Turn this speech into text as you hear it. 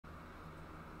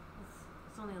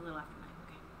only a little after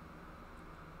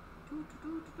 9.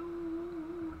 Okay.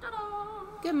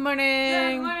 Good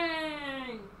morning. Good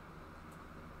morning.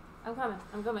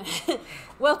 I'm coming.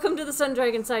 Welcome to the Sun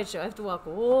Dragon Sideshow. I have to walk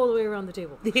all the way around the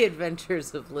table. The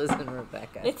Adventures of Liz and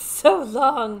Rebecca. It's so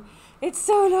long.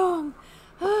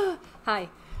 Hi,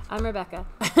 I'm Rebecca.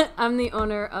 I'm the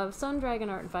owner of Sun Dragon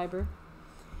Art and Fiber.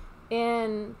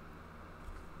 And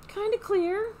kind of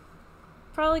clear.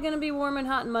 Probably going to be warm and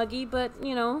hot and muggy, but,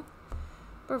 you know,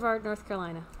 Brevard, North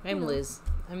Carolina. I'm Liz.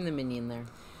 I'm the minion there.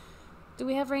 Do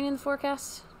we have rain in the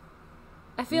forecast?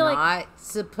 I feel like...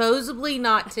 Supposedly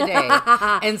not today.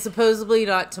 And supposedly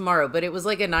not tomorrow. But it was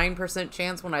like a 9%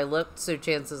 chance when I looked, so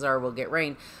chances are we'll get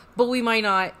rain. But we might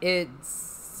not.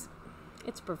 It's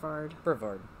Brevard.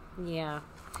 Brevard. Yeah.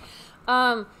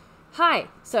 Hi.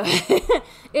 So,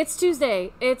 it's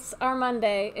Tuesday. It's our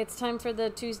Monday. It's time for the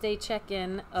Tuesday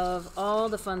check-in of all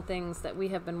the fun things that we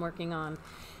have been working on.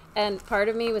 And part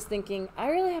of me was thinking, I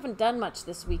really haven't done much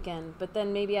this weekend, but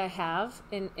then maybe I have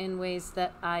in ways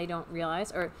that I don't realize.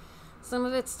 Or some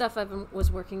of it's stuff was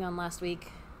working on last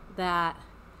week that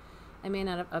I may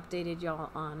not have updated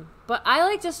y'all on. But I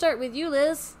like to start with you,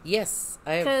 Liz. Yes.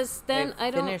 Because then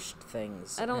I don't... finished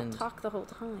things. I don't talk the whole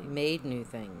time. Made new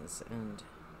things. And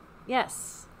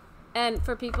yes. And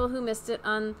for people who missed it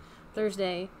on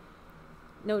Thursday,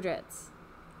 no dreads.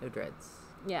 No dreads.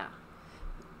 Yeah.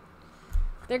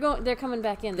 They're coming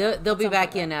back in. They'll be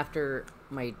back in after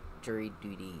my jury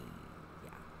duty. Yeah.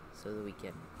 So the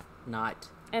weekend. Not.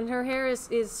 And her hair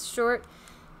is short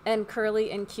and curly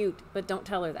and cute, but don't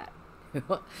tell her that.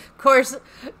 Of course,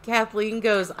 Kathleen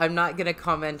goes, I'm not going to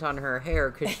comment on her hair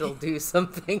because she'll do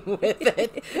something with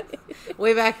it.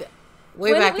 Way back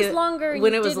when it was longer,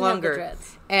 when it was longer,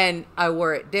 and I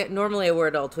wore it. Normally, I wore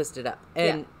it all twisted up,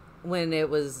 and when it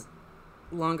was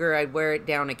longer, I'd wear it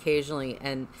down occasionally.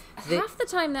 And half the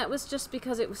time, that was just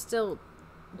because it was still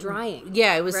drying.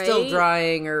 Yeah, it was still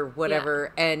drying or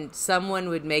whatever. Yeah. And someone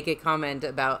would make a comment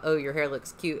about, "Oh, your hair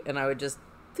looks cute," and I would just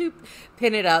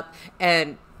pin it up.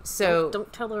 And so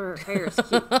don't tell her hair is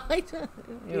cute. Anyway.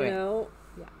 You know.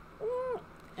 Yeah.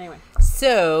 Anyway.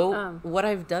 So what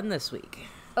I've done this week?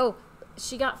 Oh.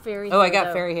 She got fairy hair. Oh, I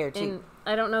got fairy hair, too. And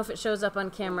I don't know if it shows up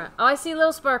on camera. Oh, I see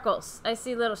little sparkles.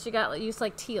 She got used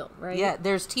like teal, right? Yeah,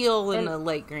 there's teal and a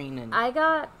light green. And I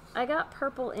got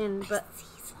purple in, but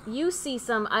you see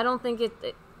some. I don't think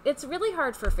it's really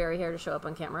hard for fairy hair to show up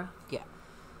on camera. Yeah.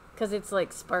 Because it's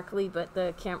like sparkly, but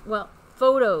the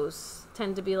photos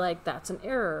tend to be like, that's an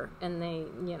error. And they,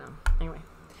 anyway.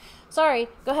 Sorry,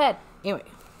 go ahead. Anyway,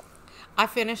 I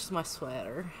finished my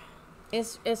sweater.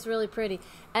 It's really pretty.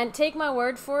 And take my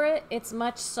word for it, it's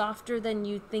much softer than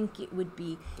you think it would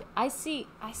be. Yeah. I see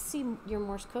your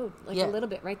Morse code, a little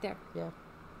bit right there. Yeah.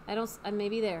 I may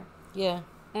be there. Yeah.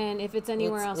 And if it's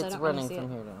anywhere else, I don't really see it. It's running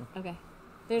from here down. Okay.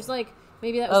 There's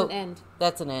maybe that was an end.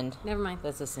 That's an end. Never mind.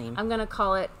 That's a seam. I'm gonna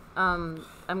call it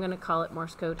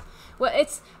Morse code. Well,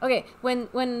 it's okay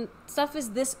when stuff is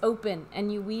this open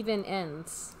and you weave in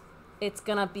ends, it's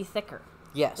gonna be thicker.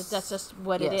 Yes. That's just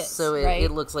what it is. So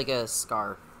it looks like a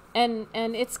scar. And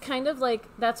it's kind of like,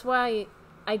 that's why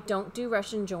I don't do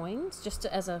Russian joins, just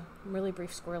as a really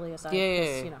brief squirrely aside.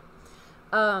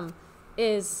 Yeah.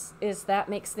 Is that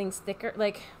makes things thicker.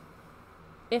 Like,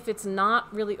 if it's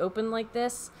not really open like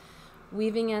this,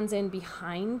 weaving ends in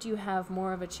behind, you have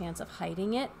more of a chance of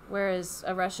hiding it. Whereas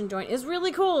a Russian joint is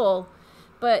really cool,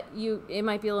 but it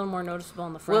might be a little more noticeable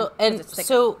in the front. Well, and it's thicker,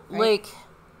 so, right?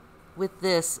 with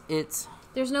this,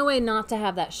 there's no way not to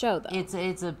have that show, though.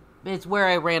 It's where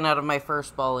I ran out of my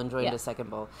first ball and joined a second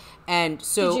ball. And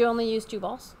so... Did you only use 2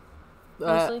 balls?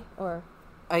 Mostly? Or...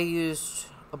 I used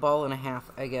a ball and a half,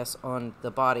 I guess, on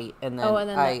the body. And then,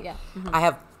 Mm-hmm. I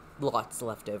have lots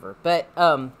left over. But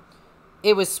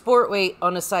it was sport weight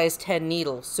on a size 10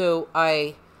 needle. So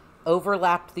I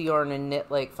overlapped the yarn and knit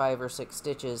 5 or 6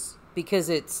 stitches because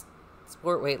it's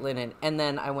sport weight linen, and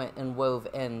then I went and wove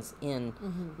ends in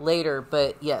later.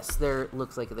 But yes, there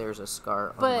looks like there's a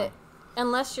scar. But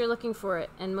unless you're looking for it,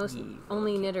 and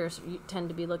only knitters tend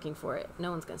to be looking for it,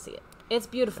 no one's gonna see it. It's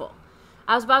beautiful.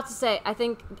 I was about to say, I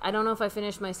don't know if I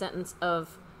finished my sentence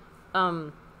of,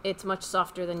 it's much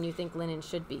softer than you think linen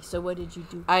should be. So what did you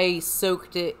do? I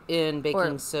soaked it in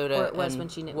baking soda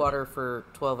and water for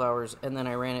 12 hours, and then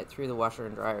I ran it through the washer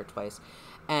and dryer twice,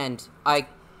 and I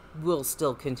will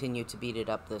still continue to beat it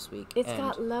up this week. It's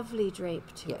got lovely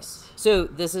drape to it. So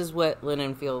this is what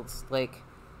linen feels like.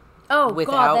 Oh,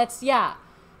 God,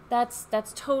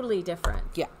 that's totally different.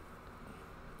 Yeah.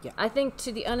 Yeah. I think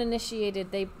to the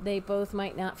uninitiated, they both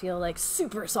might not feel like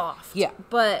super soft. Yeah.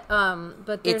 But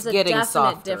there's a definite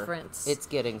softer. difference. It's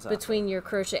getting softer. Between your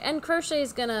crochet. And crochet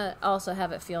is going to also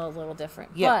have it feel a little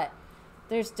different. Yeah. But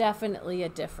there's definitely a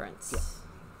difference.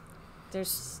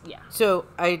 Yeah. So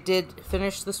I did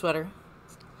finish the sweater.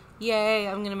 Yay,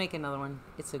 I'm going to make another one.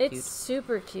 It's so cute. It's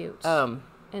super cute.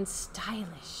 And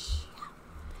stylish.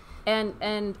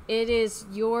 And it is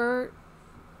your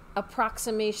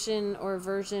approximation or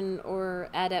version or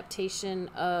adaptation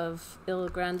of Il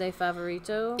Grande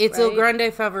Favorito. It's right? Il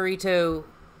Grande Favorito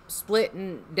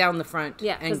split down the front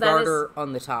and garter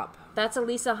on the top. That's a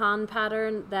Lisa Hahn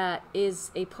pattern that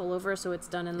is a pullover, so it's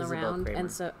done in the Isabell round. Kraemer.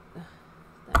 And so,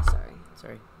 I'm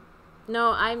Sorry.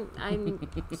 No, I'm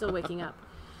still waking up.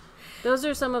 Those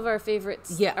are some of our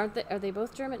favorites. Yeah. Aren't they? Are they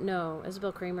both German? No,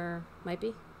 Isabell Kraemer might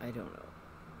be. I don't know.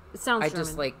 It sounds German.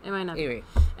 Just like... It might not anyway.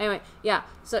 be. Anyway, yeah.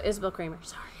 So Isabell Kraemer.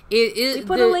 Sorry. We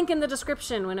put a link in the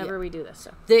description whenever we do this.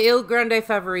 So the Il Grande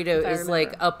Favorito is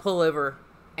like a pullover,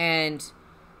 and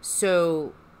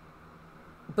so,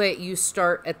 but you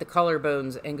start at the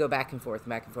collarbones and go back and forth,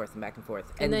 back and forth, and back and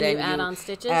forth, and then you add on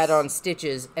stitches. Add on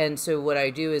stitches, and so what I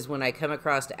do is when I come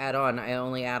across to add on, I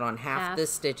only add on half the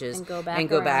stitches and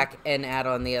go back and add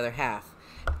on the other half.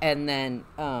 And then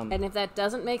and if that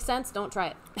doesn't make sense, don't try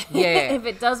it. Yeah. If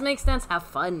it does make sense, have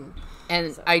fun.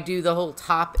 And I do the whole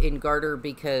top in garter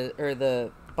or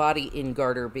the body in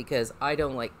garter because I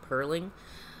don't like purling.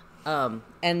 And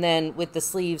then with the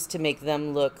sleeves to make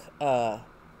them look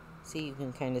see, you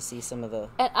can kind of see some of the...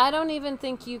 And I don't even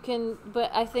think you can,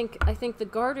 but I think the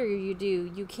garter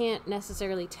you can't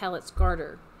necessarily tell it's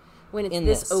garter when it's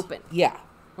this open. Yeah.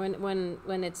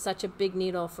 When it's such a big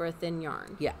needle for a thin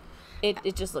yarn. Yeah.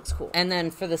 It just looks cool. And then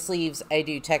for the sleeves, I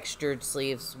do textured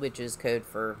sleeves, which is code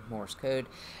for Morse code.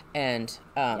 And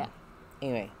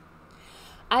anyway,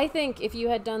 I think if you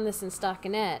had done this in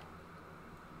stockinette,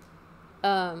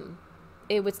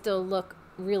 it would still look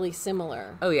really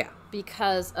similar. Oh yeah,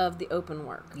 because of the open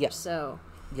work. Yeah. So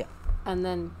yeah, and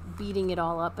then beating it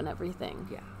all up and everything.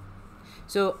 Yeah.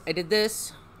 So I did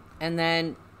this, and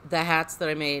then the hats that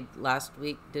I made last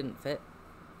week didn't fit,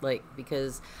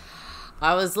 because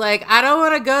I was like, I don't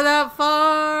want to go that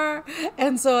far.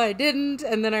 And so I didn't.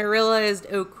 And then I realized,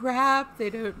 oh crap, they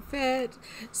don't fit.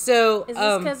 So is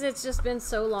this because it's just been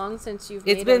so long since you've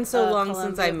made it? It's been so long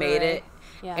since I made it.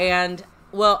 Yeah. And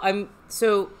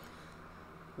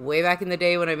way back in the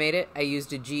day when I made it, I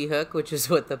used a G hook, which is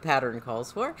what the pattern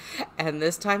calls for. And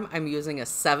this time I'm using a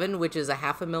 7, which is a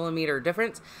 0.5 millimeter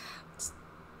difference.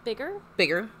 Bigger?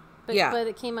 But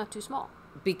it came out too small.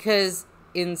 Because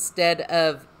instead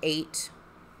of 8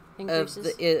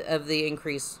 increases of the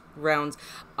increase rounds,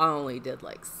 I only did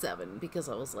 7 because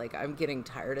I was like, I'm getting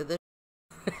tired of this.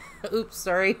 Oops,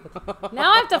 sorry.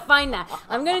 Now I have to find that.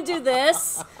 I'm going to do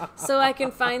this so I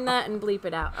can find that and bleep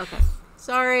it out. Okay.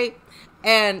 Sorry.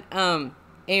 And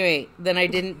anyway, then I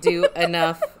didn't do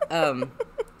enough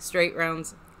straight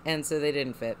rounds, and so they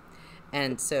didn't fit.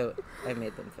 And so I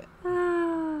made them fit.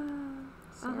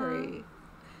 Sorry.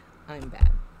 I'm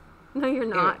bad. No, you're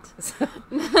not.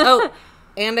 Oh,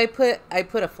 and I put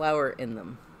a flower in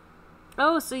them.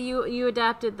 Oh, so you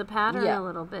adapted the pattern a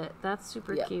little bit. That's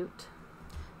super cute.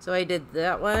 So I did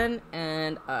that one,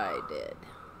 and I did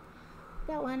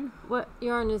that one. What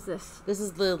yarn is this? This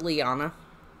is the Liana.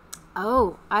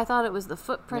 Oh, I thought it was the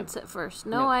footprints at first.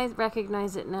 No, I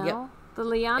recognize it now. Yep. The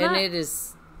Liana. And it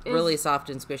is really soft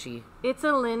and squishy. It's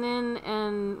a linen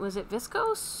and, was it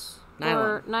viscose? Nylon.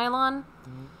 Or nylon?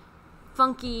 Mm-hmm.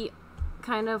 Funky,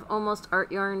 kind of almost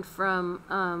art yarn from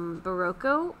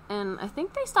Barocco, and I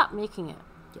think they stopped making it.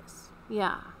 Yes.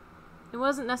 Yeah. It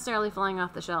wasn't necessarily flying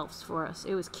off the shelves for us.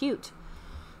 It was cute.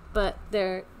 But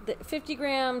they're 50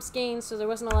 gram skeins, so there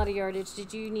wasn't a lot of yardage.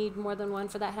 Did you need more than one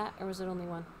for that hat, or was it only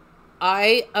one?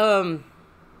 I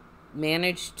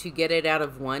managed to get it out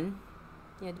of one.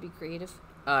 You had to be creative.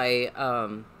 I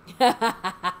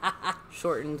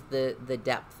shortened the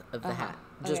depth of the hat.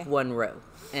 Just one row.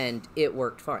 And it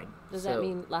worked fine. Does that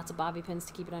mean lots of bobby pins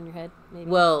to keep it on your head? Maybe.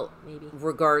 Well, maybe.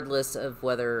 Regardless of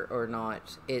whether or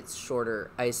not it's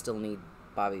shorter, I still need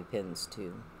bobby pins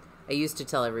too. I used to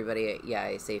tell everybody,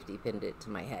 I safety pinned it to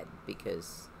my head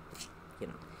because,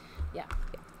 Yeah.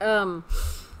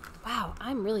 Wow,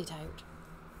 I'm really tired.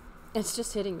 It's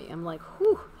just hitting me. I'm like,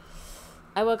 whew.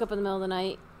 I woke up in the middle of the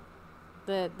night.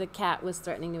 The cat was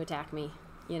threatening to attack me,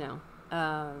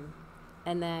 and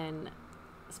then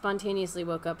spontaneously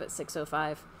woke up at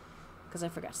 6:05 because I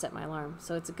forgot to set my alarm.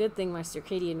 So it's a good thing my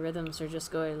circadian rhythms are just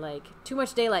going too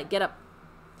much daylight, get up.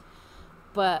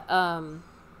 But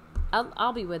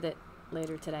I'll be with it.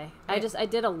 later today. Yeah. I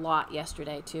did a lot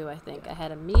yesterday too, I think. I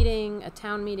had a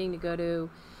town meeting to go to.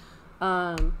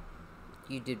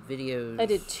 You did videos. I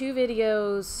did 2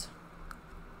 videos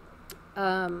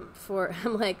for,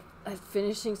 I'm like,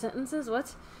 finishing sentences?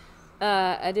 What?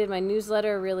 I did my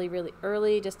newsletter really, really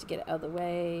early just to get it out of the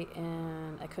way,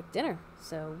 and I cooked dinner.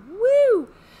 So, woo!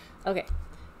 Okay.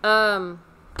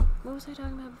 What was I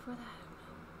talking about before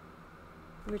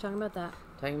that? We were talking about that.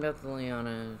 Talking about the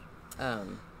Liana.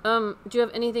 Do you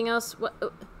have anything else?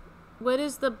 What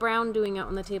is the brown doing out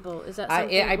on the table? Is that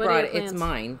something? I brought it. It's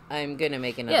mine. I'm going to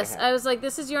make another hat. I was like,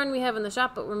 this is yarn we have in the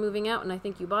shop, but we're moving out, and I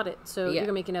think you bought it. So you're going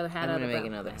to make another hat out of it. I'm going to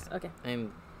make another hat. Okay.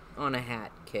 I'm on a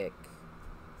hat kick.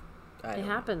 It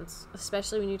happens,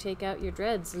 especially when you take out your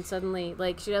dreads, and suddenly,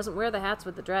 like, she doesn't wear the hats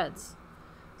with the dreads.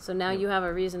 So now you have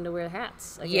a reason to wear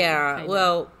hats. Again, yeah,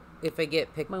 well, if I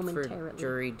get picked momentarily. for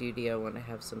jury duty, I want to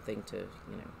have something to,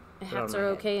 you know. Hats are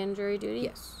okay in jury duty?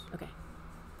 Yes. Okay.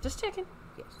 Just checking.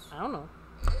 Yes. I don't know.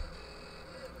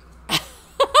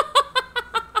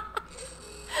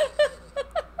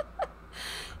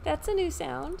 That's a new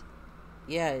sound.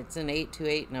 Yeah, it's an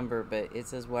 828 number, but it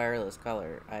says wireless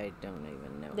color. I don't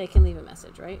even know. They can leave a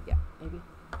message, right? Yeah. Maybe.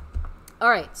 All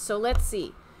right, so let's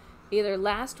see. Either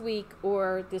last week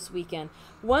or this weekend.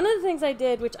 One of the things I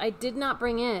did, which I did not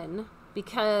bring in,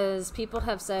 because people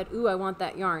have said, ooh, I want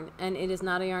that yarn, and it is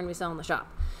not a yarn we sell in the shop.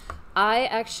 I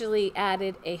actually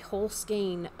added a whole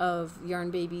skein of Yarn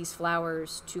Babies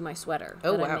flowers to my sweater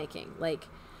that I'm making. Like,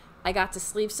 I got to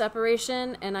sleeve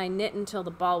separation, and I knit until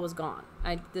the ball was gone.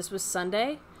 This was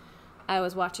Sunday. I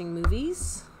was watching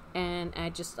movies, and I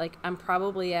just, like, I'm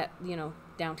probably at, you know,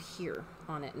 down here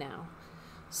on it now.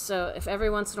 So if every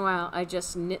once in a while I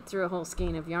just knit through a whole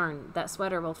skein of yarn, that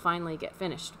sweater will finally get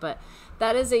finished. But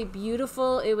that is a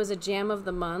beautiful, it was a jam of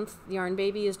the month. Yarn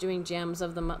Baby is doing jams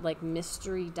of the month, like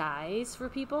mystery dyes for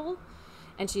people.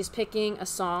 And she's picking a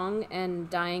song and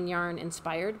dyeing yarn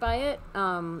inspired by it.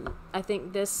 I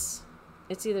think it's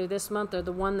either this month or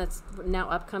the one that's now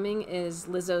upcoming is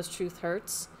Lizzo's Truth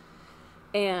Hurts.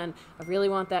 And I really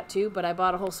want that too, but I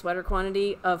bought a whole sweater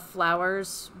quantity of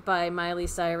flowers by Miley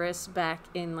Cyrus back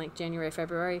in like January,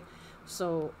 February.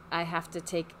 So I have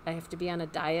to be on a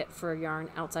diet for yarn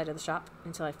outside of the shop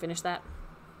until I finish that.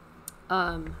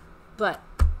 But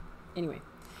anyway,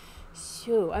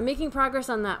 so I'm making progress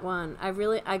on that one.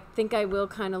 I think I will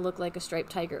kind of look like a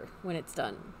striped tiger when it's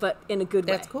done, but in a good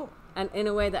way. That's cool. And in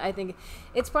a way that I think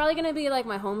it's probably going to be like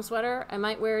my home sweater. I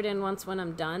might wear it in once when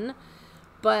I'm done,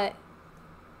 but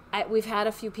we've had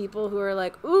a few people who are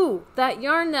like, ooh, that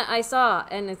yarn that I saw,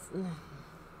 and it's, we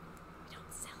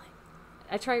don't sell it.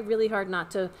 I try really hard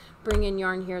not to bring in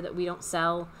yarn here that we don't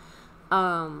sell,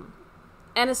 and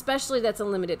especially that's a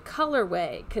limited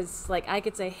colorway, because, like, I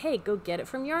could say, hey, go get it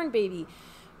from Yarn Baby,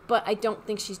 but I don't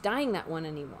think she's dyeing that one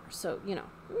anymore, so, you know,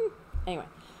 anyway.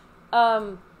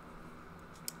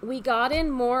 We got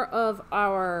in more of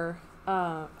our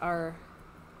I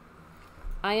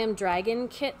Am Dragon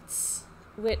kits,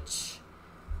 which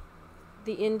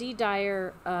the indie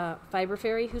dyer Fiber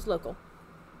Fairy, who's local,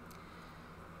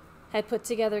 had put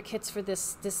together kits for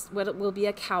this what will be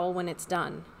a cowl when it's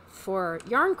done, for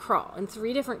yarn crawl in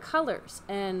 3 different colors.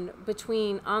 And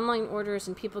between online orders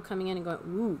and people coming in and going,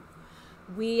 ooh,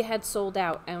 we had sold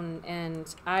out,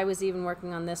 and I was even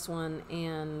working on this one,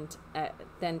 and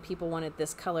then people wanted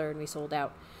this color and we sold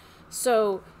out.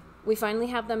 So we finally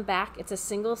have them back. It's a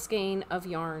single skein of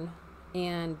yarn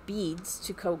and beads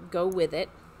to go with it,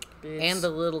 and a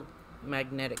little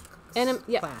magnetic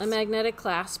clasp. A magnetic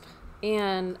clasp.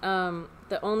 And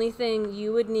the only thing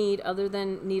you would need, other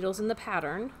than needles in the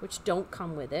pattern, which don't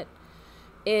come with it,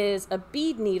 is a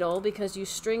bead needle, because you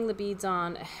string the beads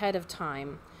on ahead of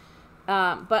time.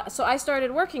 But so I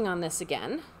started working on this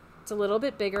again. It's a little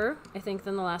bit bigger, I think,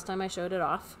 than the last time I showed it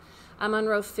off. I'm on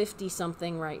row 50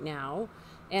 something right now,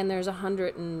 and there's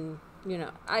 100 and, you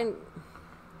know, I'm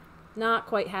not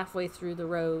quite halfway through the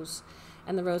rows,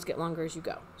 and the rows get longer as you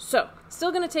go. So,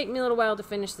 still going to take me a little while to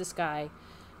finish this guy,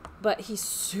 but he's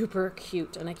super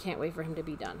cute, and I can't wait for him to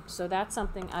be done. So that's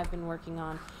something I've been working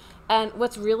on. And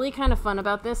what's really kind of fun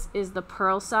about this is the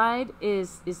purl side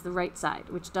is the right side,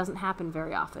 which doesn't happen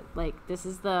very often. Like, this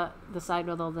is the side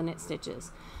with all the knit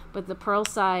stitches. But the purl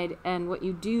side, and what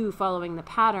you do following the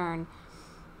pattern,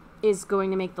 is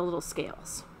going to make the little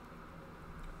scales.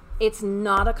 It's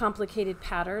not a complicated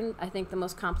pattern. I think the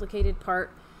most complicated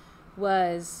part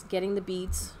was getting the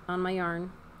beads on my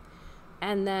yarn.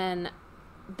 And then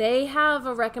they have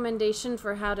a recommendation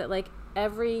for how to, like,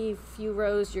 every few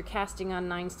rows you're casting on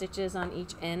 9 stitches on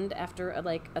each end after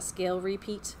a scale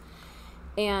repeat.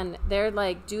 And they're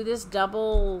like, do this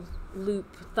double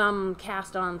loop thumb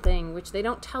cast on thing, which they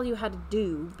don't tell you how to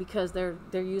do because they're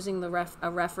using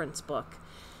a reference book.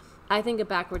 I think a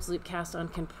backwards loop cast on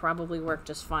can probably work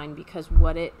just fine because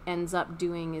what it ends up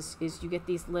doing is you get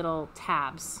these little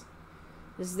tabs.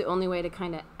 This is the only way to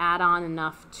kind of add on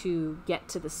enough to get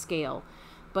to the scale.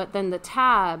 But then the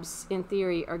tabs, in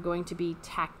theory, are going to be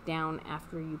tacked down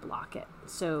after you block it.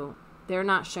 So they're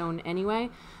not shown anyway.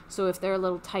 So if they're a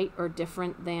little tight or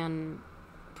different than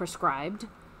prescribed,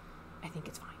 I think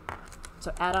it's fine.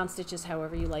 So add on stitches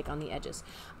however you like on the edges.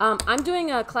 I'm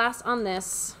doing a class on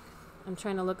this. I'm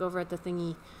trying to look over at the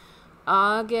thingy.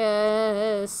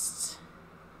 August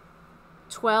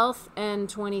 12th and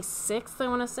 26th, I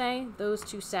want to say. Those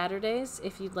 2 Saturdays,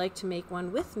 if you'd like to make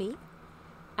one with me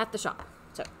at the shop.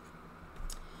 So,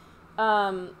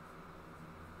 I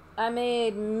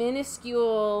made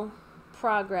minuscule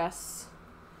progress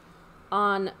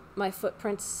on my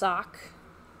footprint sock.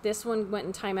 This one went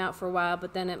in timeout for a while,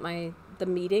 but then at the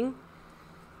meeting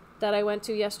that I went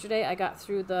to yesterday, I got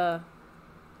through the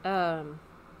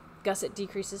gusset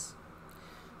decreases.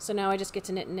 So now I just get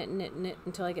to knit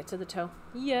until I get to the toe.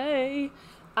 Yay!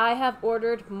 I have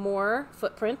ordered more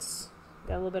footprints.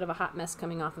 Got a little bit of a hot mess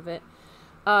coming off of it.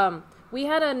 We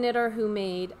had a knitter who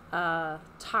made a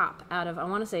top out of, I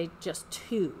want to say, just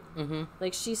 2. Mm-hmm.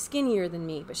 Like, she's skinnier than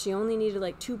me, but she only needed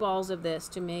like 2 balls of this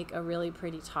to make a really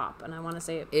pretty top. And I want to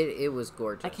say it was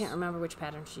gorgeous. I can't remember which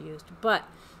pattern she used. But,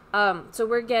 so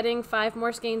we're getting 5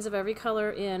 more skeins of every color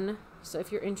in. So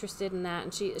if you're interested in that.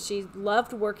 And she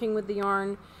loved working with the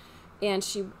yarn. And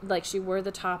she wore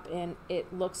the top, and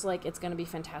it looks like it's going to be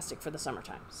fantastic for the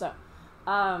summertime. So,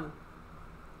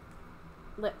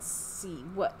 let's see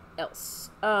what else.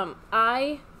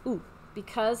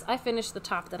 Because I finished the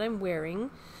top that I'm wearing,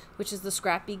 which is the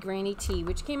Scrappy Grande Tee,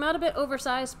 which came out a bit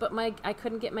oversized, but I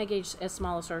couldn't get my gauge as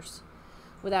small as hers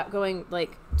without going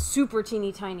like super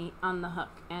teeny tiny on the hook,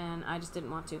 and I just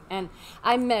didn't want to. And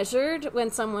I measured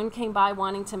when someone came by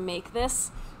wanting to make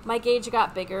this. My gauge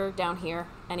got bigger down here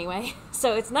anyway,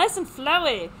 so it's nice and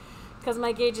flowy because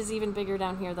my gauge is even bigger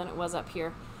down here than it was up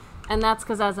here. And that's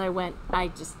because as I went, I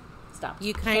just stopped.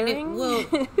 You kind of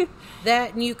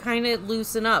that, and you kind of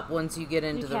loosen up once you get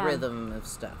into the rhythm of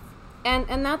stuff.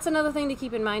 And that's another thing to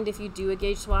keep in mind if you do a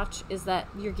gauge swatch, is that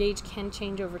your gauge can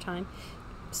change over time.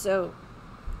 So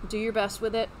do your best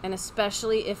with it, and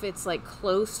especially if it's like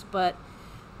close but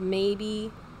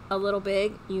maybe a little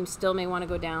big, you still may want to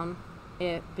go down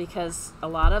it, because a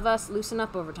lot of us loosen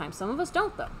up over time. Some of us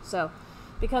don't, though. So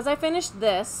because I finished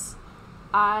this,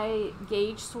 I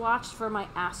gauge swatched for my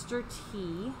Aster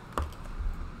Tee.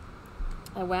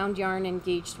 I wound yarn and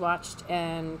gauge swatched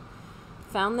and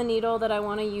found the needle that I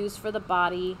want to use for the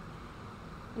body.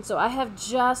 And so I have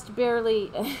just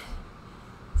barely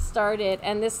started,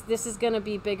 and this is going to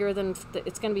be bigger than,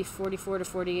 it's going to be 44 to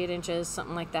 48 inches,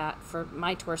 something like that for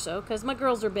my torso, because my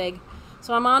girls are big.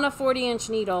 So I'm on a 40-inch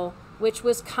needle, which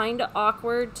was kind of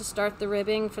awkward to start the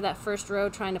ribbing for that first row,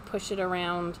 trying to push it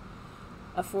around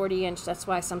a 40-inch. That's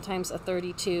why sometimes a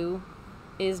 32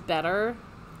 is better,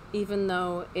 even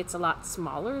though it's a lot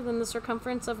smaller than the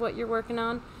circumference of what you're working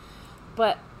on.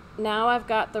 But now I've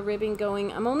got the ribbing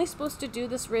going. I'm only supposed to do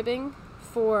this ribbing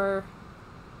for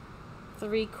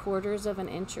 3/4 of an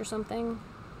inch or something.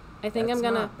 I think That's I'm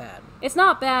gonna. Not bad. It's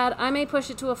not bad. I may push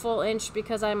it to a full inch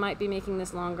because I might be making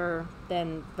this longer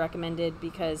than recommended,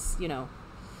 because, you know,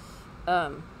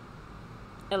 I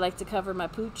like to cover my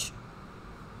pooch.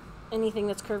 Anything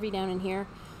that's curvy down in here.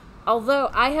 Although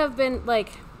I have been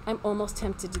like, I'm almost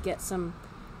tempted to get some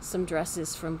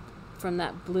dresses from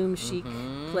that Bloom Chic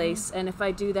place, and if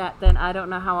I do that, then I don't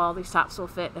know how all these tops will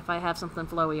fit if I have something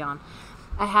flowy on.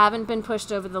 I haven't been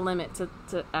pushed over the limit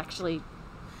to actually.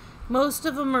 Most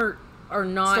of them are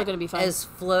not still gonna be fine. as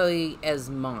flowy as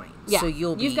mine. Yeah, so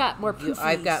you've got more poofies.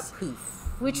 I've got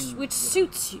poof, which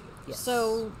suits you. Yes.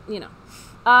 So you know.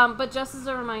 But just as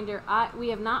a reminder, we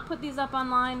have not put these up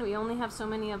online. We only have so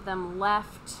many of them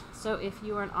left. So if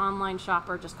you are an online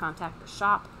shopper, just contact the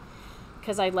shop,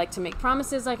 because I'd like to make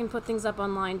promises I can put things up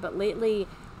online. But lately,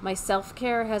 my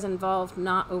self-care has involved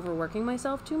not overworking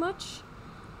myself too much,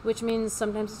 which means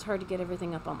sometimes it's hard to get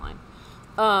everything up online.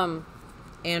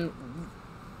 And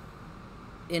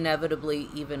inevitably,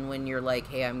 even when you're like,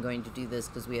 hey, I'm going to do this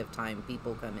because we have time,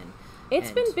 people come in.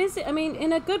 It's been busy. I mean,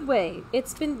 in a good way.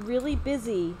 It's been really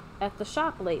busy at the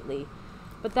shop lately.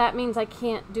 But that means I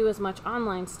can't do as much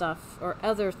online stuff or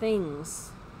other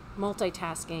things,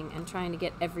 multitasking and trying to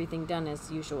get everything done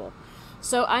as usual.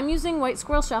 So I'm using White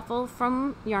Squirrel Shuffle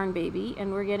from Yarn Baby,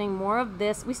 and we're getting more of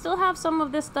this. We still have some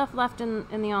of this stuff left in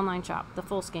the online shop, the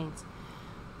full skeins.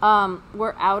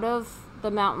 We're out of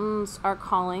the mountains are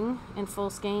calling in full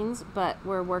skeins, but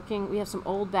we have some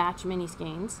old batch mini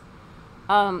skeins.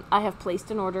 I have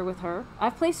placed an order with her.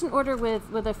 I've placed an order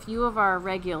with a few of our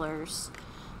regulars.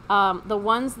 The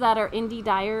ones that are indie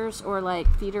dyers or like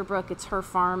Feederbrook, it's her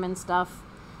farm and stuff.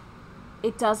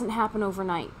 It doesn't happen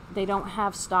overnight. They don't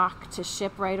have stock to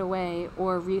ship right away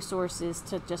or resources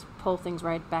to just pull things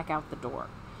right back out the door.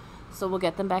 So we'll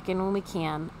get them back in when we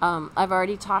can. I've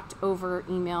already talked over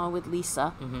email with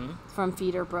Lisa from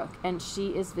Feederbrook, and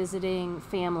she is visiting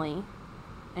family,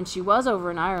 and she was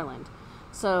over in Ireland.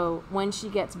 So when she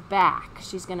gets back,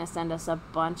 she's going to send us a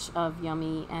bunch of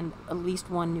yummy and at least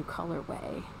one new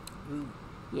colorway. Ooh.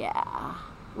 Yeah.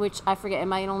 Which I forget, it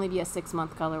might only be a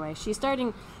 6-month colorway.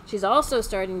 She's also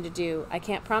starting to do, I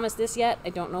can't promise this yet, I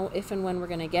don't know if and when we're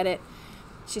going to get it.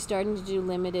 She's starting to do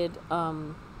limited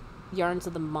yarns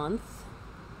of the month,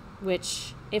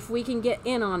 which if we can get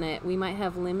in on it, we might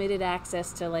have limited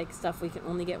access to like stuff we can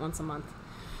only get once a month.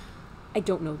 I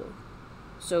don't know though.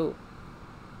 So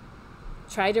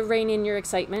try to rein in your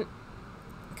excitement,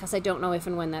 because I don't know if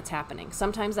and when that's happening.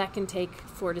 Sometimes that can take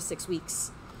 4 to 6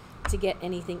 weeks to get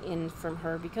anything in from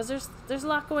her, because there's a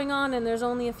lot going on and there's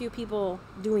only a few people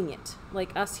doing it,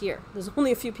 like us here. There's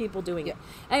only a few people doing it.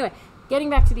 Anyway, getting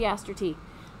back to the Aster Tee.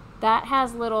 That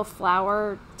has little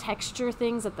flower texture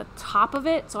things at the top of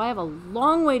it, so I have a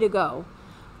long way to go.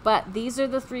 But these are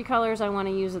the 3 colors I want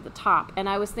to use at the top. And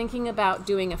I was thinking about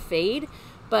doing a fade,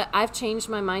 but I've changed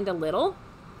my mind a little.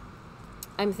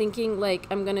 I'm thinking like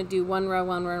I'm going to do 1 row,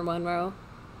 1 row, 1 row,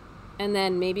 and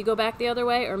then maybe go back the other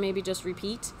way, or maybe just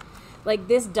repeat. Like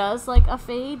this does like a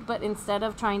fade, but instead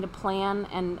of trying to plan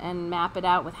and map it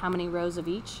out with how many rows of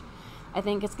each, I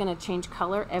think it's going to change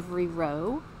color every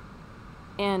row.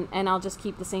 And I'll just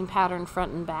keep the same pattern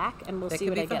front and back, and we'll see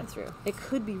what I get through. It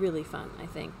could be really fun, I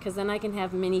think, because then I can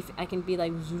have I can be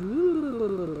like,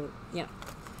 you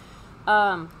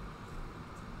know.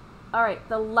 All right,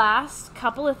 the last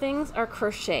couple of things are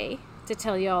crochet to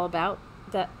tell you all about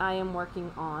that I am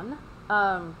working on.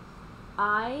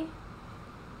 I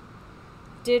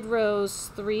did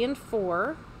rows 3 and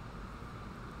 4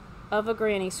 of a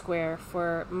granny square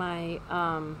for my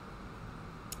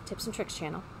Tips and Tricks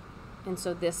channel. And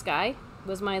so this guy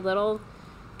was my little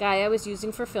guy I was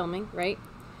using for filming, right?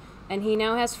 And he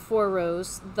now has 4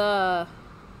 rows. The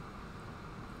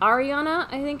Ariana,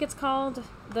 I think it's called,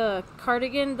 the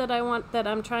cardigan that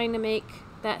I'm trying to make,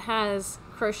 that has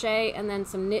crochet and then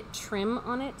some knit trim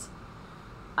on it.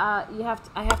 I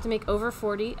have to make over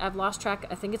 40. I've lost track.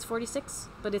 I think it's 46,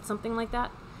 but it's something like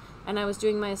that. And I was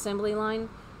doing my assembly line.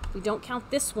 If we don't count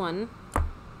this one,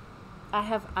 I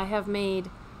have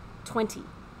made 20.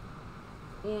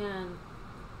 And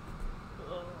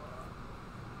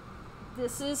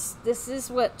this is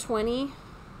what 20.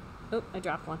 Oh, I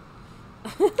dropped one.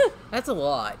 That's a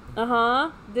lot.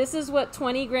 This is what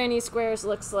 20 granny squares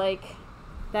looks like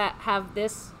that have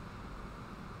this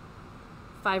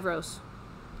 5 rows.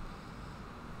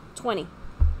 20.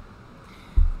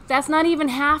 That's not even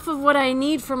half of what I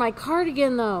need for my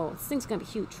cardigan though. This thing's gonna be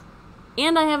huge.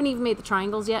 And I haven't even made the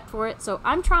triangles yet for it, so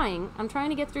I'm trying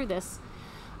to get through this.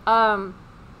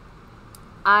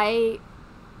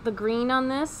 The green on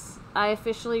this, I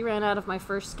officially ran out of my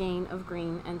first skein of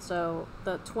green, and so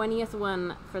the 20th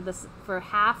one for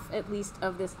half at least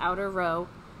of this outer row,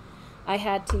 I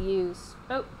had to use,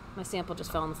 oh, my sample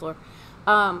just fell on the floor.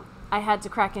 I had to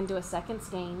crack into a second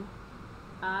skein.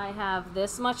 I have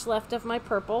this much left of my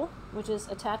purple, which is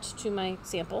attached to my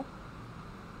sample,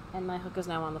 and my hook is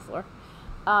now on the floor.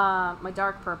 My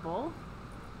dark purple,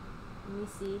 let me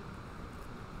see.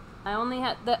 I only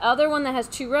had, the other one that has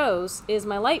 2 rows is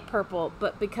my light purple,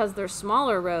 but because they're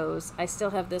smaller rows, I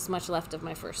still have this much left of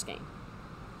my first skein.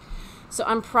 So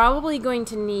I'm probably going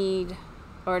to need,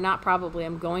 or not probably,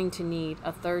 I'm going to need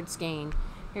a 3rd skein.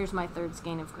 Here's my 3rd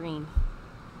skein of green,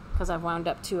 because I've wound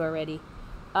up 2 already.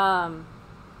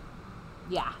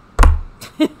 Yeah.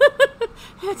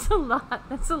 That's a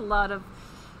lot of,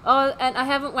 oh, and I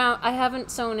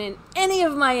haven't sewn in any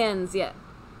of my ends yet.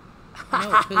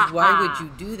 No, because why would you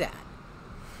do that?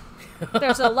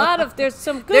 There's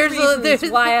some good reasons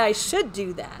why I should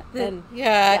do that. And,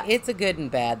 yeah, it's a good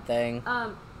and bad thing.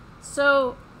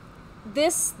 So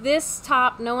this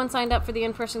top, no one signed up for the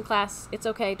in-person class. It's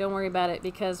okay, don't worry about it,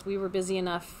 because we were busy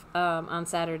enough on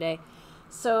Saturday.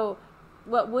 So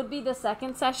what would be the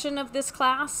 2nd session of this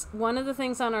class, one of the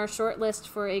things on our short list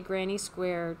for a granny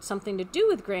square, something to do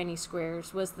with granny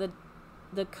squares, was the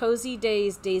Cozy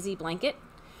Days Daisy blanket.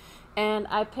 And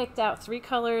I picked out 3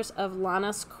 colors of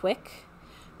Lana's Quick,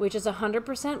 which is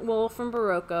 100% wool from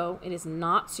Barocco. It is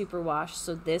not superwash,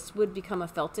 so this would become a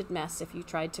felted mess if you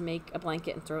tried to make a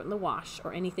blanket and throw it in the wash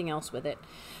or anything else with it.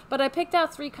 But I picked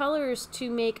out 3 colors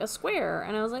to make a square,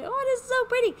 and I was like, oh, it is so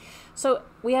pretty. So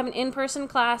we have an in-person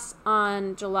class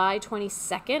on July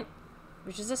 22nd,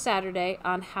 which is a Saturday,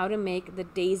 on how to make the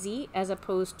daisy as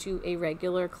opposed to a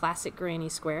regular classic granny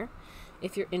square.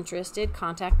 If you're interested,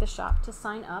 contact the shop to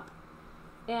sign up.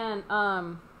 And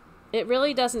it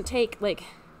really doesn't take, like,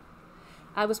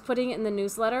 I was putting it in the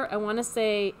newsletter. I want to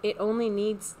say it only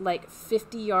needs like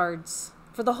 50 yards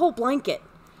for the whole blanket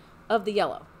of the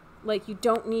yellow. Like, you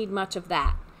don't need much of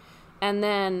that. And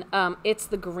then it's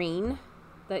the green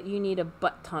that you need a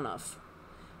butt ton of.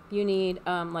 You need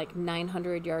like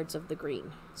 900 yards of the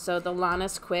green. So the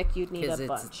Lannis Quick, you'd need a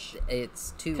bunch.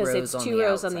 It's 2 rows on the outside. Because it's 2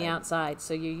 rows on the outside,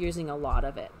 so you're using a lot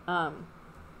of it.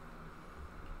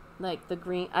 Like the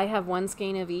green, I have 1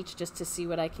 skein of each just to see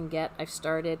what I can get. I've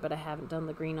started, but I haven't done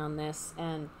the green on this.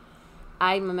 And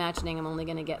I'm imagining I'm only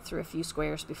going to get through a few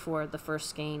squares before the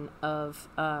first skein of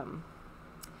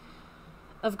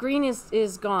green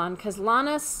is gone. Because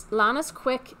Lannis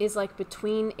Quick is like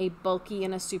between a bulky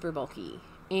and a super bulky.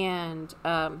 And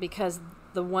because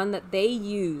the one that they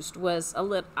used was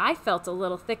I felt a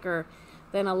little thicker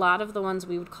than a lot of the ones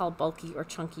we would call bulky or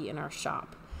chunky in our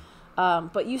shop.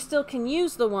 But you still can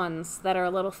use the ones that are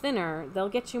a little thinner. They'll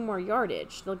get you more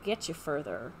yardage. They'll get you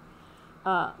further.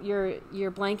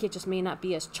 Your blanket just may not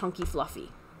be as chunky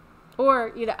fluffy.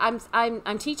 Or, you know,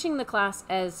 I'm teaching the class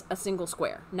as a single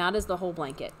square, not as the whole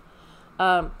blanket.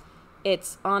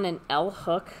 It's on an L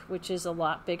hook, which is a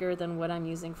lot bigger than what I'm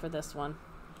using for this one.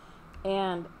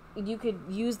 And you could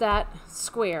use that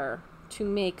square to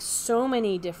make so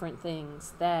many different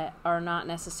things that are not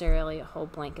necessarily a whole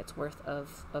blanket's worth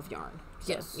of yarn.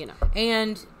 So, yes. You know.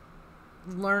 And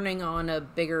learning on a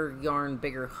bigger yarn,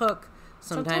 bigger hook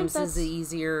sometimes is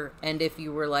easier. And if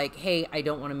you were like, hey, I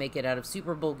don't want to make it out of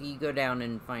super bulky, you go down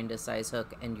and find a size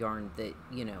hook and yarn that,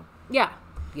 you know. Yeah.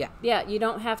 Yeah. Yeah, you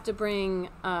don't have to bring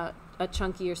a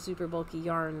chunky or super bulky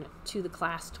yarn to the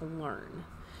class to learn.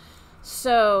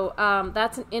 So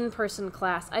that's an in-person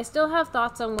class. I still have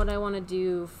thoughts on what I want to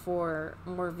do for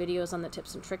more videos on the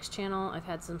Tips and Tricks channel. I've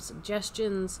had some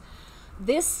suggestions.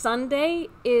 This Sunday,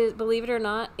 believe it or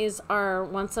not, is our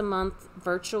once-a-month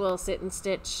virtual sit and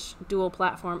stitch dual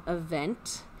platform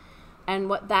event. And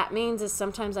what that means is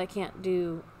sometimes I can't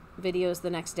do videos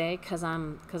the next day because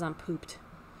I'm pooped.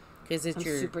 Because I'm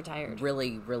super tired.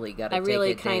 Really got to take a day off. I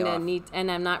really kind of need,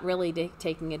 and I'm not really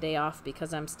taking a day off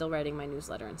because I'm still writing my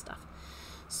newsletter and stuff.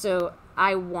 So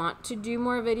I want to do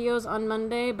more videos on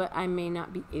Monday, but I may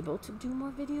not be able to do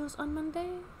more videos on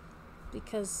Monday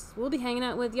because we'll be hanging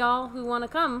out with y'all who want to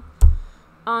come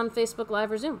on Facebook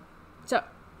Live or Zoom. So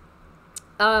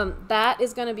that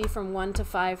is going to be from 1 to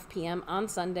 5 p.m. on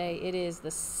Sunday. It is the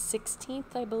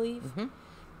 16th, I believe. Mm-hmm.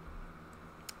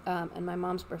 And my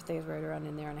mom's birthday is right around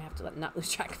in there, and I have to not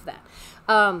lose track of that.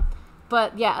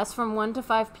 But yeah, it's from 1 to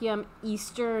 5 p.m.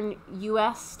 Eastern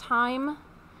U.S. time.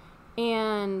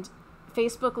 And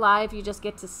Facebook Live, you just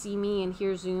get to see me and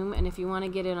hear Zoom. And if you want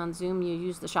to get in on Zoom, you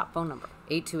use the shop phone number.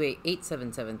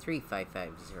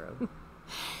 828-877-3550.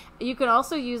 You can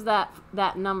also use that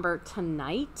number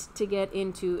tonight to get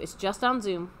into, it's just on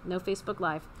Zoom, no Facebook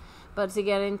Live. But to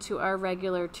get into our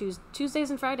regular Tuesdays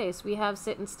and Fridays, we have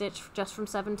Sit and Stitch just from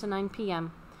 7 to 9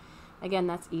 p.m. Again,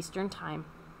 that's Eastern time.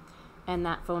 And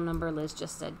that phone number Liz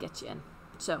just said gets you in.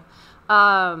 So,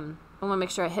 I want to make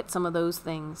sure I hit some of those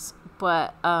things.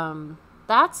 But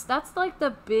that's like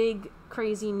the big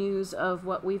crazy news of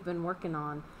what we've been working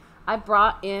on. I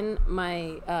brought in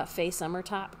my Faye Summer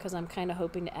top because I'm kind of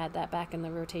hoping to add that back in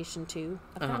the rotation too.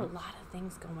 I've got a lot of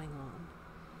things going on.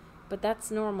 But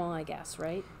that's normal, I guess,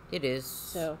 right? It is.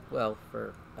 So, well,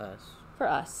 for us. For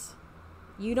us.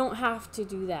 You don't have to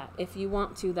do that. If you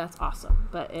want to, that's awesome.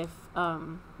 But if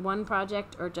one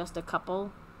project or just a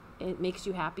couple, it makes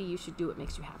you happy, you should do what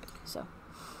makes you happy. So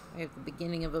I have the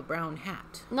beginning of a brown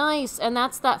hat. Nice. And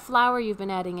that's that flower you've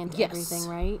been adding into everything,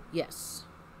 right? Yes.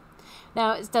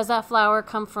 Now, does that flower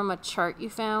come from a chart you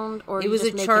found, or it was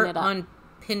a chart on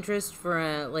Pinterest for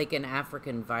an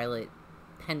African violet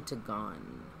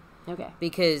pentagon. Okay.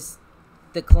 Because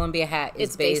the Columbia hat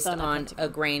is based on a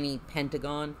granny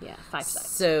pentagon. Yeah, 5 sides.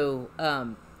 So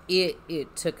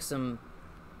it took some,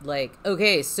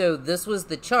 okay, so this was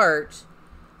the chart.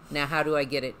 Now how do I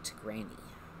get it to granny?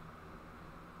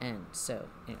 And so,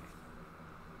 anyway.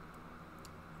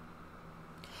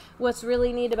 What's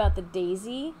really neat about the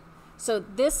daisy, so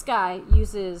this guy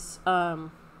uses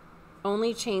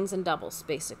only chains and doubles,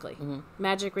 basically. Mm-hmm.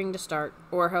 Magic ring to start,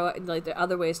 or the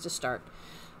other ways to start.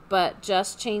 but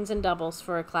just chains and doubles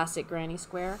for a classic granny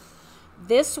square.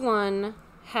 This one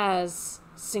has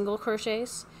single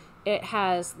crochets. It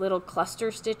has little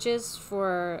cluster stitches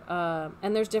for,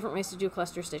 and there's different ways to do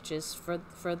cluster stitches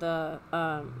for the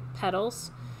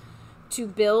petals. To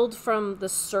build from the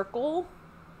circle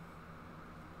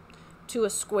to a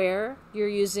square, you're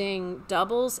using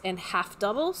doubles and half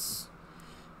doubles.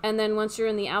 And then once you're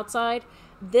in the outside,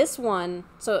 this one,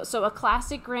 so a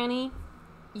classic granny,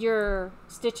 your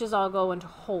stitches all go into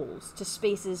holes, to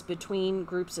spaces between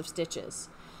groups of stitches.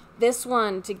 This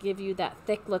one, to give you that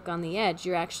thick look on the edge,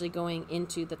 you're actually going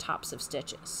into the tops of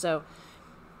stitches. So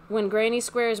when granny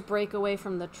squares break away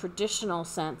from the traditional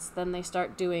sense, then they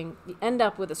start doing, you end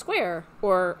up with a square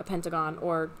or a pentagon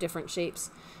or different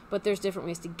shapes, but there's different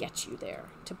ways to get you there,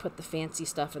 to put the fancy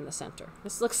stuff in the center.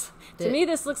 This looks, to me,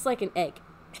 this looks like an egg.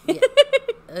 Yeah,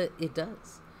 it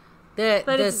does.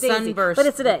 The sunburst, but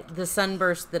it's an egg. The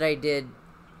sunburst that I did,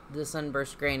 the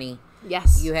sunburst granny.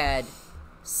 Yes. You had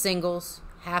singles,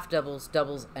 half doubles,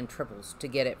 doubles, and triples to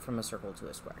get it from a circle to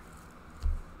a square.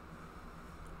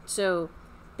 So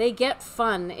they get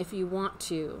fun if you want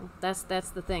to. That's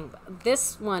the thing.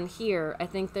 This one here, I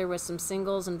think there was some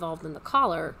singles involved in the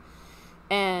collar,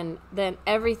 and then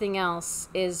everything else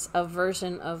is a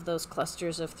version of those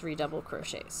clusters of 3 double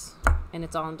crochets. And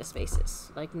it's all into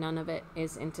spaces. Like, none of it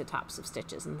is into tops of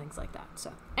stitches and things like that.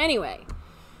 So anyway,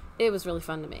 it was really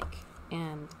fun to make.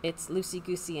 And it's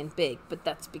loosey-goosey and big, but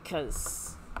that's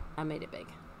because I made it big.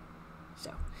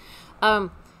 So,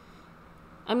 I'm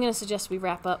going to suggest we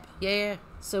wrap up. Yeah.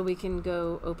 So we can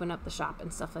go open up the shop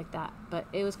and stuff like that. But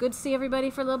it was good to see everybody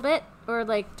for a little bit, or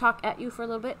like talk at you for a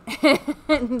little bit.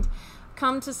 And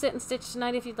come to Sit and Stitch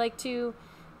tonight if you'd like to.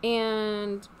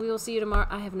 And we will see you tomorrow.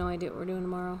 I have no idea what we're doing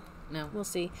tomorrow. No. We'll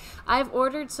see. I've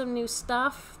ordered some new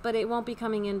stuff, but it won't be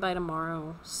coming in by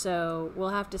tomorrow. So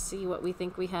we'll have to see what we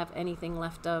think we have anything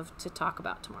left of to talk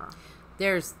about tomorrow.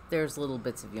 There's little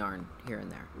bits of yarn here and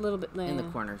there. A little bit in the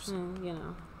corners. You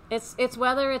know. It's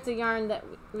whether it's a yarn that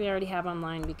we already have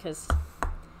online, because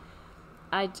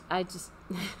I just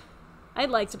I'd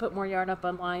like to put more yarn up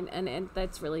online, and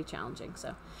that's really challenging.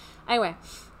 So anyway,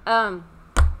 we'll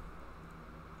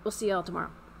see y'all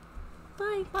tomorrow.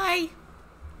 Bye. Bye.